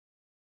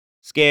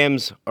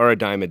Scams are a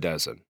dime a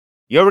dozen.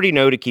 You already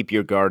know to keep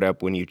your guard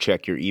up when you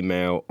check your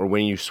email or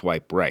when you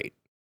swipe right.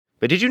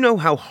 But did you know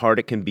how hard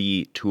it can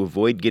be to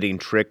avoid getting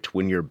tricked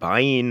when you're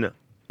buying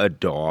a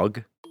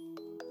dog?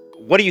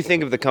 What do you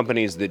think of the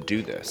companies that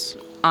do this?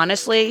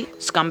 Honestly,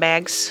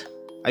 scumbags.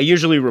 I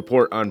usually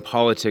report on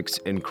politics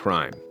and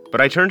crime,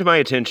 but I turned my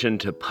attention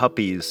to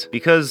puppies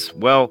because,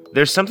 well,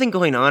 there's something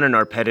going on in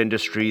our pet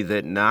industry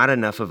that not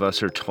enough of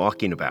us are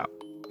talking about.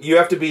 You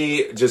have to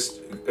be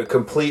just a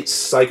complete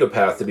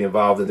psychopath to be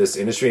involved in this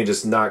industry and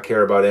just not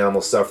care about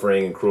animal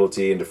suffering and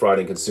cruelty and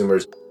defrauding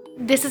consumers.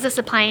 This is a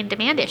supply and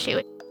demand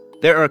issue.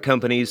 There are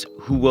companies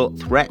who will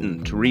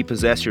threaten to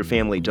repossess your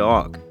family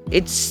dog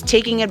It's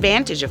taking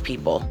advantage of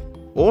people.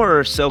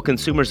 or sell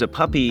consumers a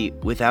puppy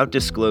without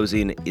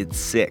disclosing it's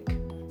sick.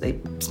 They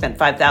spent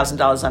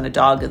 $5,000 on a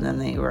dog, and then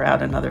they were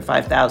out another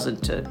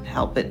 $5,000 to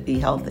help it be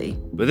healthy.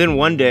 But then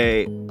one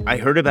day, I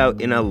heard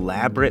about an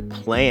elaborate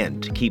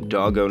plan to keep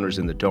dog owners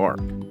in the dark.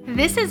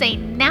 This is a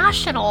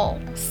national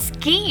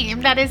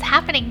scheme that is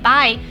happening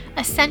by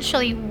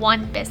essentially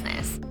one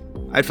business.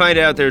 I'd find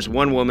out there's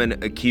one woman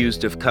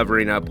accused of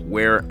covering up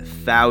where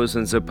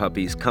thousands of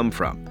puppies come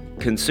from.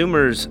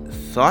 Consumers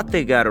thought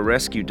they got a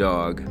rescue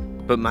dog,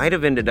 but might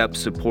have ended up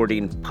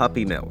supporting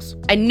puppy mills.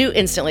 I knew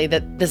instantly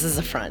that this is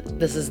a front.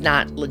 This is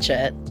not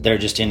legit. They're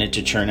just in it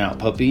to churn out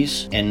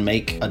puppies and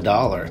make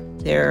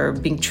 $1. They're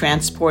being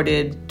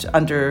transported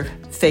under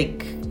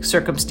fake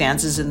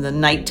circumstances in the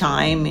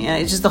nighttime.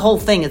 And it's just the whole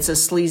thing. It's a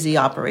sleazy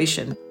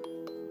operation.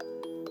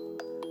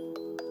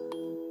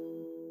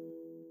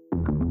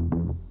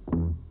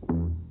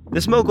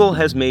 This mogul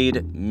has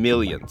made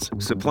millions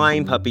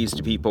supplying puppies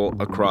to people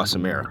across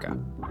America.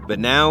 But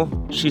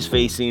now she's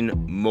facing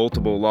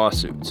multiple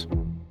lawsuits.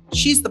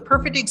 She's the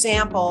perfect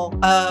example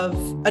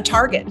of a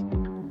target.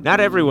 Not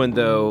everyone,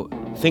 though,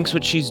 thinks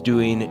what she's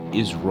doing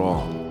is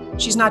wrong.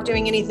 She's not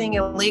doing anything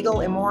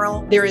illegal,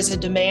 immoral. There is a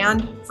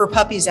demand for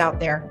puppies out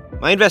there.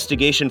 My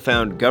investigation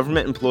found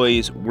government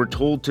employees were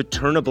told to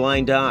turn a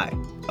blind eye,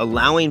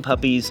 allowing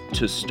puppies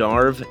to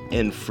starve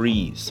and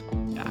freeze.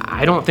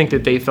 I don't think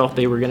that they felt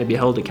they were going to be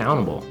held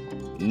accountable.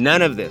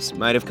 None of this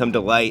might have come to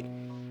light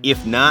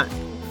if not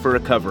for a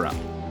cover-up.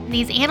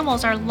 These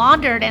animals are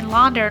laundered and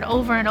laundered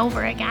over and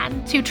over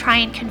again to try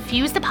and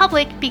confuse the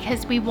public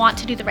because we want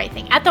to do the right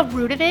thing. At the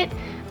root of it,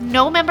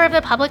 no member of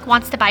the public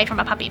wants to buy from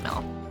a puppy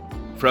mill.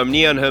 From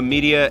Neon Home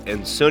Media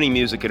and Sony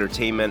Music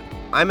Entertainment,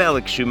 I'm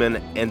Alex Schumann,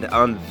 and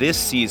on this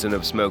season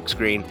of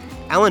Smokescreen,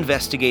 I'll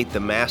investigate the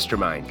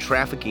mastermind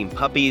trafficking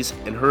puppies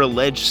and her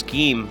alleged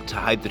scheme to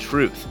hide the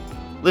truth.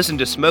 Listen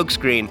to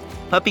Smokescreen,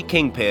 Puppy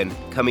Kingpin,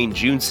 coming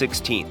June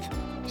 16th.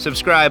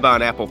 Subscribe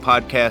on Apple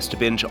Podcasts to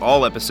binge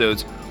all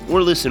episodes,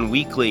 or listen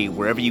weekly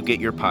wherever you get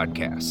your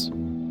podcasts.